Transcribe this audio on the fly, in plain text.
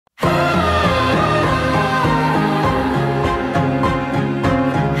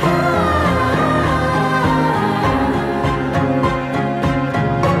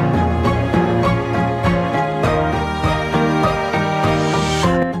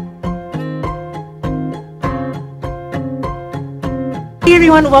Hey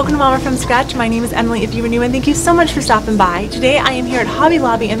everyone, welcome to Momma from Scratch. My name is Emily if you are new, and thank you so much for stopping by. Today I am here at Hobby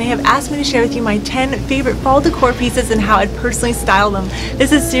Lobby and they have asked me to share with you my 10 favorite fall decor pieces and how I'd personally style them.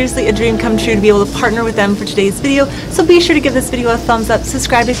 This is seriously a dream come true to be able to partner with them for today's video, so be sure to give this video a thumbs up,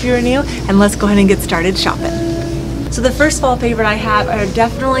 subscribe if you are new, and let's go ahead and get started shopping. So the first fall favorite I have are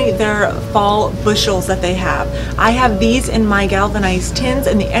definitely their fall bushels that they have. I have these in my galvanized tins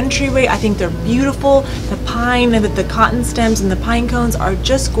in the entryway. I think they're beautiful. The pine and the cotton stems and the pine cones are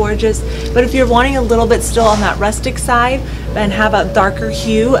just gorgeous. But if you're wanting a little bit still on that rustic side and have a darker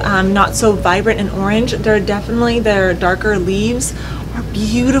hue, not so vibrant and orange, their darker leaves are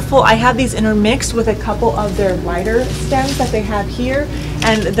beautiful. I have these intermixed with a couple of their lighter stems that they have here,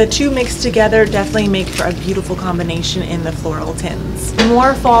 and the two mixed together definitely make for a beautiful combination in the floral tins.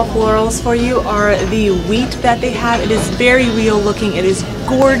 More fall florals for you are the wheat that they have. It is very real looking. It is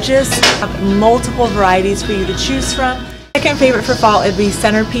gorgeous. I have multiple varieties for you to choose from. Second favorite for fall would be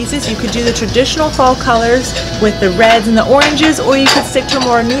centerpieces. You could do the traditional fall colors with the reds and the oranges, or you could stick to a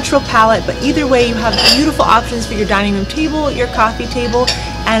more neutral palette, but either way you have beautiful options for your dining room table, your coffee table,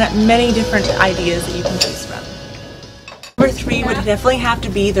 and many different ideas that you can choose from. Number 3 would definitely have to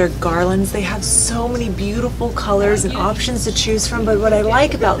be their garlands. They have so many beautiful colors and options to choose from, but what I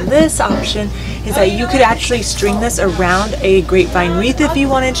like about this option is that you could actually string this around a grapevine wreath if you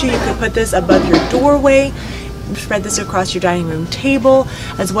wanted to. You could put this above your doorway, spread this across your dining room table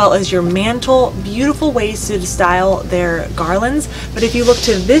as well as your mantle. Beautiful ways to style their garlands. But if you look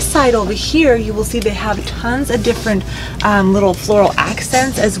to this side over here, you will see they have tons of different little floral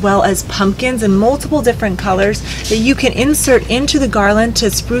accents as well as pumpkins in multiple different colors that you can insert into the garland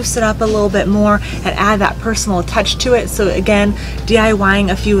to spruce it up a little bit more and add that personal touch to it. So again,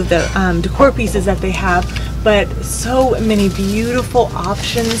 DIYing a few of the decor pieces that they have, but so many beautiful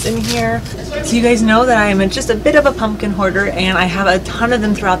options in here. So you guys know that I am just a bit of a pumpkin hoarder and I have a ton of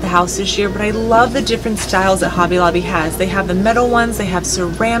them throughout the house this year, but I love the different styles that Hobby Lobby has. They have the metal ones, they have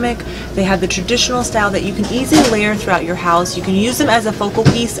ceramic, they have the traditional style that you can easily layer throughout your house. You can use them as a focal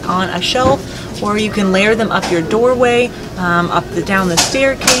piece on a shelf, or you can layer them up your doorway, down the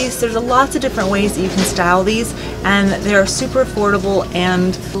staircase. There's lots of different ways that you can style these, and they're super affordable,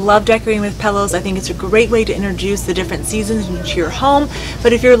 and love decorating with pillows. I think it's a great way to introduce the different seasons into your home.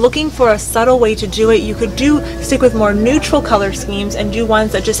 But if you're looking for a subtle way to do it, you could stick with more neutral color schemes and do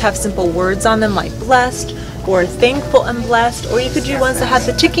ones that just have simple words on them, like blessed or thankful and blessed, or you could do ones that have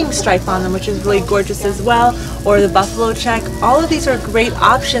the ticking stripe on them, which is really gorgeous as well, or the buffalo check. All of these are great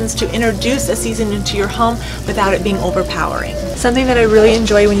options to introduce a season into your home without it being overpowering. Something that I really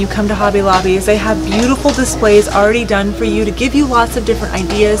enjoy when you come to Hobby Lobby is they have beautiful displays already done for you to give you lots of different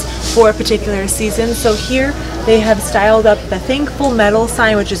ideas for a particular season. So here they have styled up the thankful metal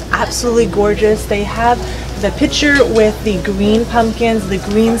sign, which is absolutely gorgeous. They have the picture with the green pumpkins, the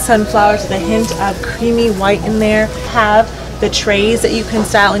green sunflowers with a hint of creamy white in there. Have the trays that you can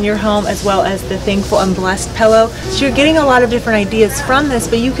style in your home, as well as the thankful and blessed pillow. So you're getting a lot of different ideas from this,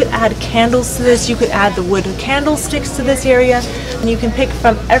 but you could add candles to this, you could add the wood candlesticks to this area, and you can pick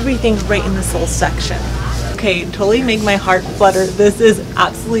from everything right in this little section. Okay, totally make my heart flutter. This is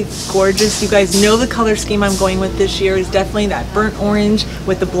absolutely gorgeous. You guys know the color scheme I'm going with this year is definitely that burnt orange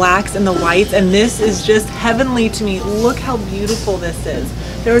with the blacks and the whites, and this is just heavenly to me. Look how beautiful this is.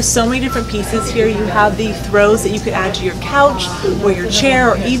 There are so many different pieces here. You have the throws that you could add to your couch or your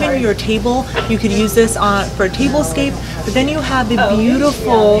chair or even your table. You could use this for a tablescape, but then you have the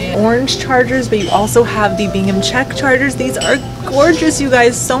beautiful orange chargers, but you also have the Bingham check chargers. These are gorgeous, you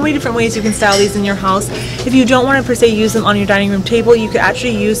guys. So many different ways you can style these in your house. If you don't want to per se use them on your dining room table, you could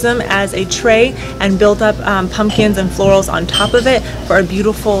actually use them as a tray and build up pumpkins and florals on top of it for a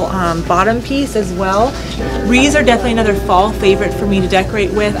beautiful bottom piece as well. Wreaths are definitely another fall favorite for me to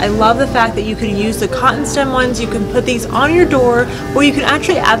decorate with. I love the fact that you can use the cotton stem ones. You can put these on your door, or you can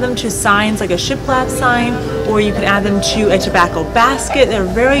actually add them to signs like a shiplap sign, or you can add them to a tobacco basket. They're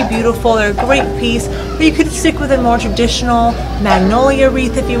very beautiful. They're a great piece. Or you could stick with a more traditional magnolia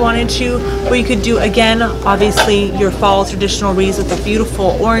wreath if you wanted to, or you could do, again, obviously your fall traditional wreaths with the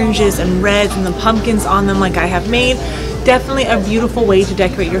beautiful oranges and reds and the pumpkins on them like I have made. Definitely a beautiful way to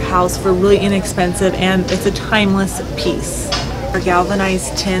decorate your house for really inexpensive, and it's a timeless piece. For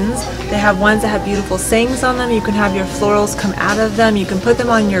galvanized tins, they have ones that have beautiful sayings on them. You can have your florals come out of them. You can put them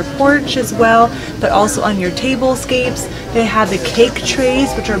on your porch as well, but also on your tablescapes. They have the cake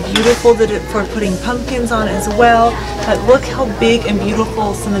trays, which are beautiful for putting pumpkins on as well. But look how big and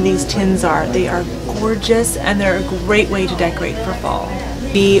beautiful some of these tins are. They are gorgeous, and they're a great way to decorate for fall.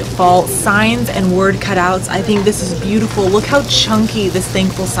 The fall signs and word cutouts, I think this is beautiful. Look how chunky this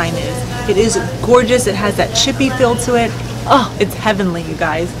thankful sign is. It is gorgeous. It has that chippy feel to it. Oh, it's heavenly, you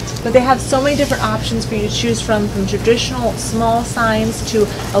guys. But they have so many different options for you to choose from traditional small signs to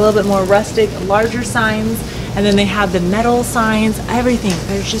a little bit more rustic, larger signs. And then they have the metal signs, everything.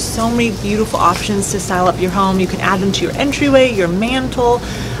 There's just so many beautiful options to style up your home. You can add them to your entryway, your mantle,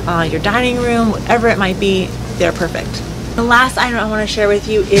 your dining room, whatever it might be. They're perfect. The last item I want to share with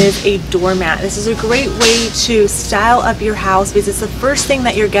you is a doormat. This is a great way to style up your house because it's the first thing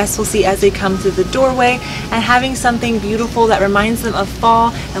that your guests will see as they come through the doorway, and having something beautiful that reminds them of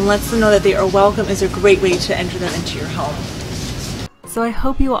fall and lets them know that they are welcome is a great way to enter them into your home. So I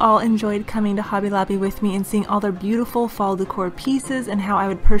hope you all enjoyed coming to Hobby Lobby with me and seeing all their beautiful fall decor pieces and how I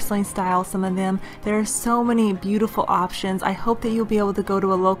would personally style some of them. There are so many beautiful options. I hope that you'll be able to go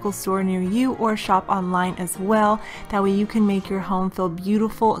to a local store near you or shop online as well. That way you can make your home feel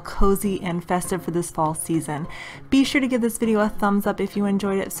beautiful, cozy, and festive for this fall season. Be sure to give this video a thumbs up if you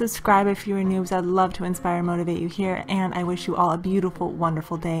enjoyed it. Subscribe if you're new, because I'd love to inspire and motivate you here. And I wish you all a beautiful,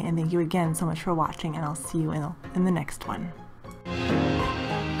 wonderful day. And thank you again so much for watching, and I'll see you in the next one.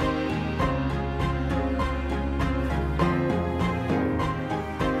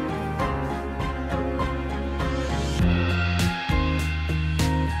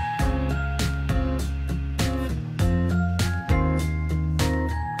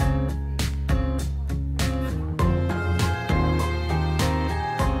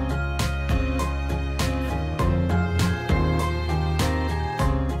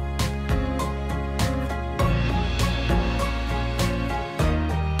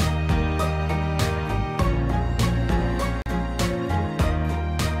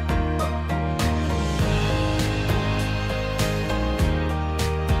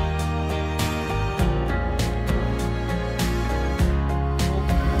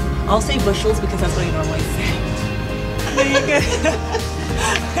 I'll say bushels because that's what I normally say. There you go.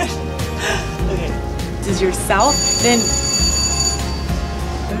 Okay. This is your south. Then,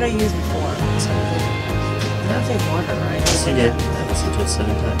 what did I use before? I don't say border, right? Yes, you did. I listened to it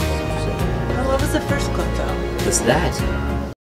 7 times. Oh, what was the first clip though? What's that?